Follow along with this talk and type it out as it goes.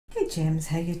Gems,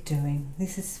 how you doing?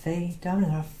 This is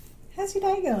Fidiamondintherough. How's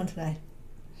your day going today?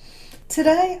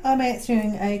 Today I'm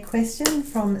answering a question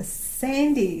from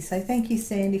Sandy. So thank you,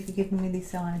 Sandy, for giving me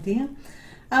this idea.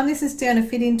 This is going to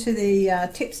fit into the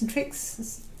tips and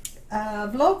tricks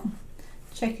vlog.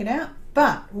 Check it out.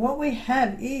 But what we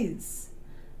have is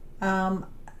a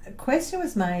question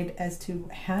was made as to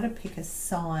how to pick a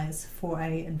size for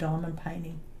a diamond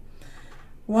painting.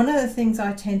 One of the things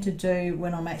I tend to do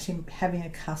when I'm actually having a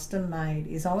custom made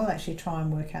is I will actually try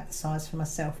and work out the size for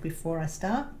myself before I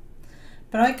start.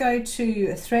 But I go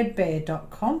to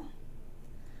threadbare.com,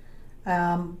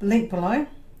 link below,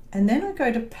 and then I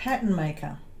go to Pattern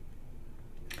Maker.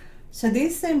 So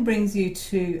this then brings you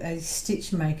to a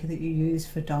stitch maker that you use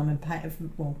for diamond paint,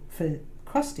 well, for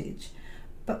cross stitch,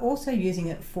 but also using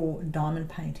it for diamond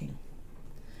painting.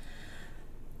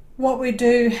 What we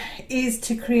do is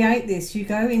to create this, you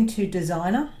go into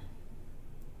Designer.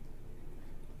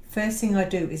 First thing I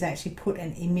do is actually put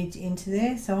an image into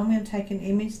there. So I'm going to take an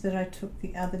image that I took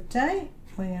the other day.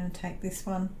 We're going to take this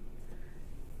one.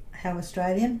 How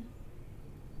Australian?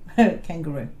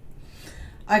 Kangaroo.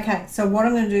 Okay, so what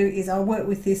I'm going to do is I'll work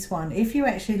with this one. If you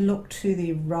actually look to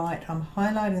the right, I'm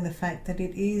highlighting the fact that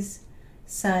it is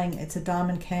saying it's a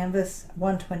diamond canvas,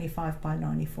 125 by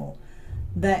 94.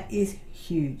 That is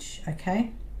huge,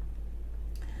 okay?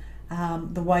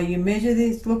 The way you measure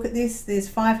this, look at this, there's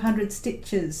 500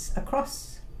 stitches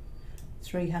across,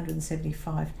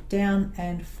 375 down,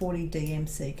 and 40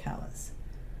 DMC colors.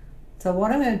 So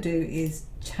what I'm going to do is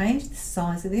change the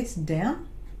size of this down.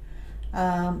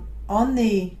 On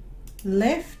the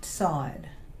left side,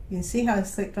 you can see how I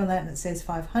clicked on that and it says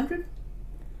 500.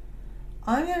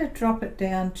 I'm going to drop it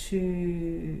down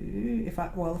to, if I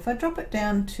drop it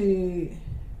down to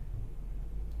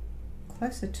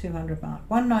close to 200 mark,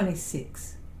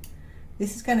 196.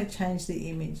 This is going to change the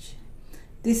image.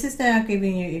 This is now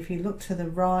giving you, if you look to the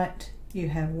right, you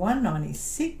have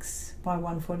 196 by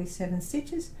 147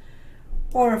 stitches,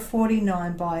 or a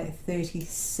 49 by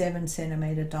 37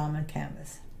 centimeter diamond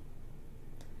canvas.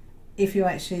 If you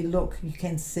actually look, you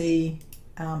can see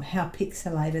how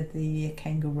pixelated the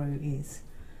kangaroo is.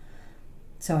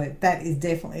 So that is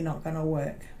definitely not going to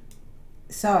work.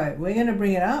 So we're going to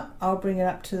bring it up. I'll bring it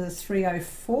up to the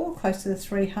 304, close to the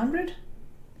 300.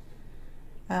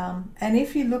 And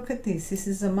if you look at this, this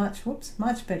is a much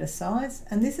better size.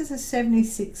 And this is a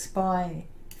 76 by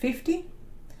 50.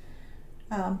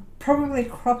 Probably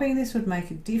cropping this would make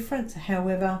a difference.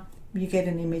 However, you get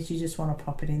an image, you just want to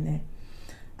pop it in there.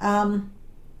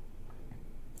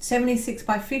 76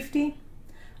 by 50.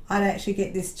 I'd actually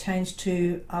get this changed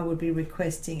to, I would be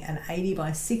requesting an 80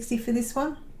 by 60 for this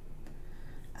one.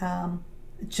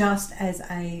 Just as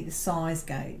a size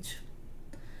gauge.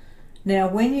 Now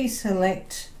when you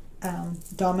select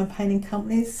diamond painting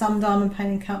companies, some diamond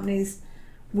painting companies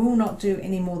will not do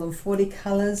any more than 40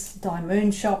 colors.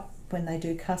 DIYMoon Shop, when they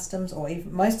do customs, or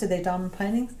even most of their diamond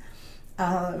paintings,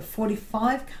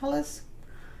 45 colors.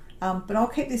 But I'll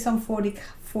keep this on 40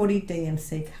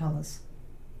 DMC colors.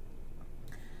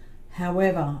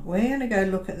 However, we're going to go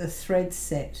look at the thread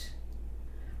set.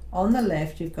 On the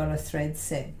left, you've got a thread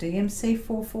set, DMC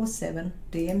 447,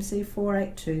 DMC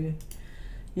 482.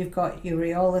 You've got your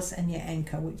Riolis and your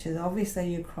anchor, which is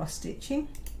obviously your cross stitching.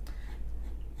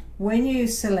 When you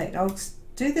select, I'll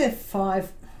do the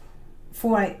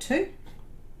 482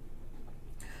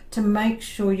 to make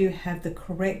sure you have the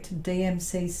correct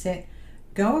DMC set.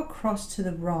 Go across to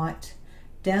the right,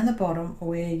 down the bottom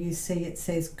where you see it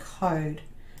says code.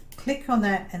 Click on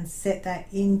that and set that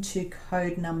into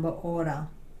code number order.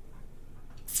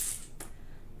 If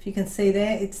you can see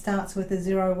there, it starts with a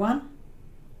 01.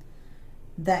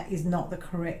 That is not the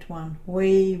correct one.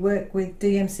 We work with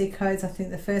DMC codes. I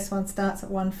think the first one starts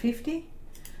at 150.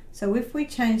 So if we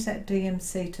change that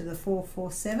DMC to the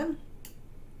 447,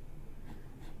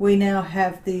 we now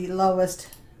have the lowest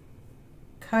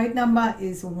code number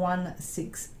is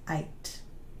 168,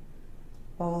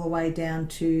 all the way down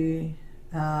to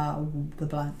the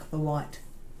blank, the white.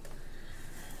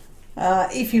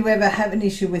 If you ever have an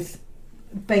issue with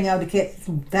being able to get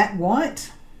that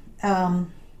white,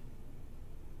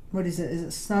 what is it? Is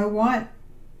it Snow White?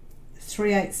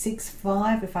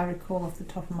 3865, if I recall off the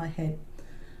top of my head.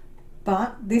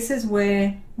 But this is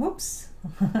where, whoops,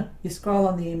 you scroll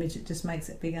on the image, it just makes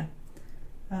it bigger.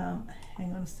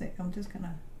 Hang on a sec, I'm just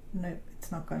gonna, nope,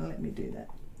 it's not gonna let me do that.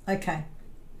 Okay.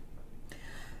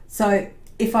 So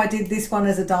if I did this one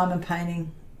as a diamond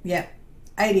painting, yeah,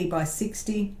 80 by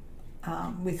 60.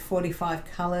 With 45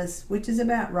 colors, which is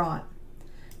about right.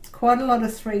 It's quite a lot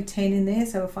of 310 in there,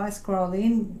 so if I scroll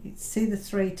in, you see the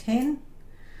 310.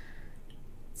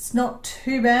 It's not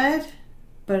too bad,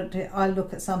 but I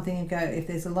look at something and go, if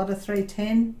there's a lot of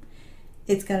 310,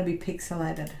 it's going to be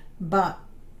pixelated. But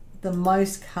the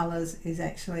most colours is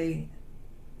actually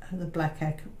the black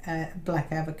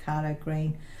avocado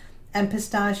green and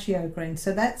pistachio green.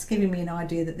 So that's giving me an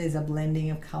idea that there's a blending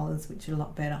of colours, which are a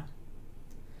lot better.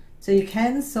 So you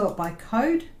can sort by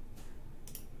code.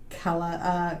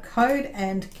 Code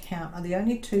and count are the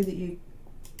only two that you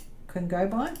can go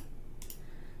by.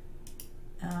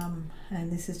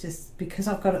 And this is just because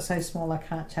I've got it so small I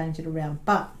can't change it around,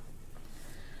 but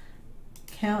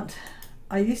count,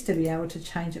 I used to be able to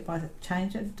change it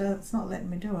it's not letting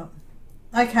me do it.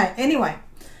 Okay, anyway,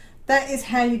 that is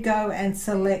how you go and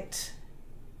select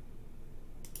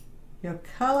your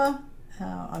color.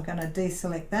 I'm going to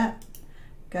deselect that,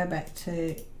 go back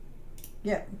to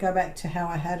how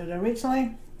I had it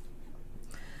originally.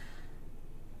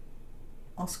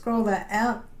 I'll scroll that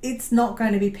out. It's not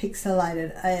going to be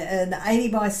pixelated. An 80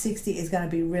 by 60 is going to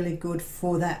be really good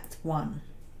for that one.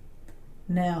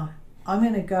 Now I'm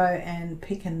going to go and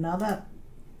pick another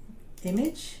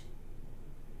image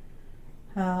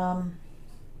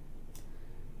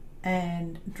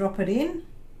and drop it in,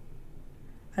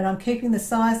 and I'm keeping the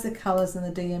size, the colors and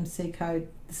the DMC code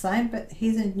the same, but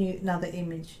here's another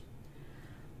image.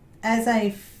 As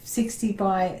a 60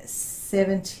 by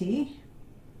 70,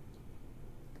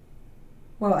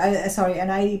 well, sorry, an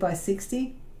 80 by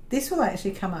 60, this will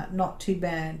actually come out not too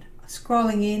bad.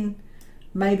 Scrolling in,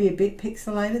 maybe a bit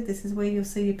pixelated. This is where you'll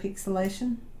see your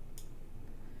pixelation.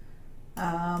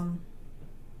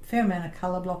 Fair amount of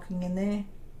color blocking in there,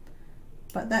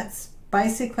 but that's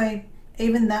basically,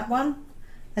 even that one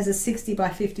as a 60 by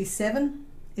 57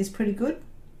 is pretty good.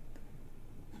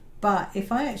 But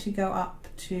if I actually go up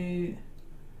to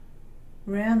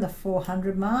around the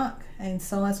 400 mark and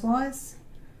size wise,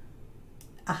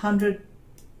 100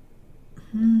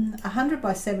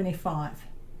 by 75,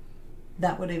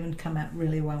 that would even come out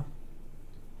really well.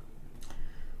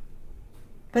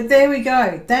 But there we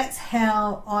go. That's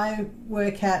how I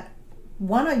work out.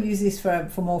 One, I use this for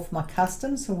more for my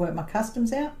customs, to work my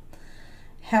customs out.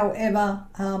 However,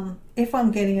 if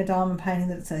I'm getting a diamond painting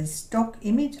that's a stock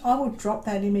image, I will drop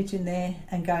that image in there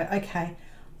and go, okay,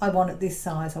 I want it this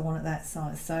size, I want it that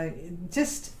size. So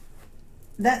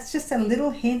that's just a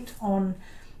little hint on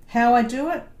how I do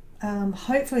it.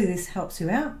 Hopefully this helps you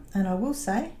out, and I will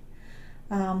say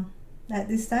at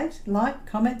this stage, like,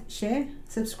 comment, share,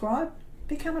 subscribe,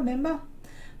 become a member,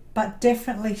 but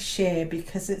definitely share,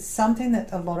 because it's something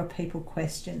that a lot of people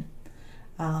question.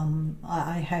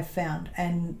 I have found,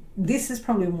 and this is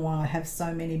probably why I have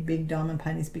so many big diamond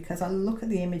paintings, because I look at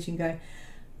the image and go,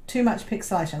 too much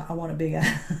pixelation, I want it bigger.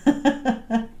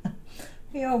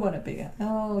 Yeah, I want it bigger.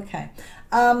 Oh, okay.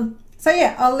 So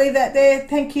yeah, I'll leave that there.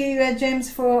 Thank you,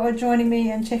 Gems, for joining me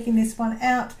and checking this one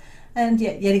out. And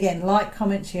yet again, like,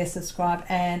 comment, share, subscribe,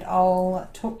 and I'll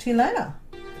talk to you later.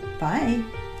 Bye.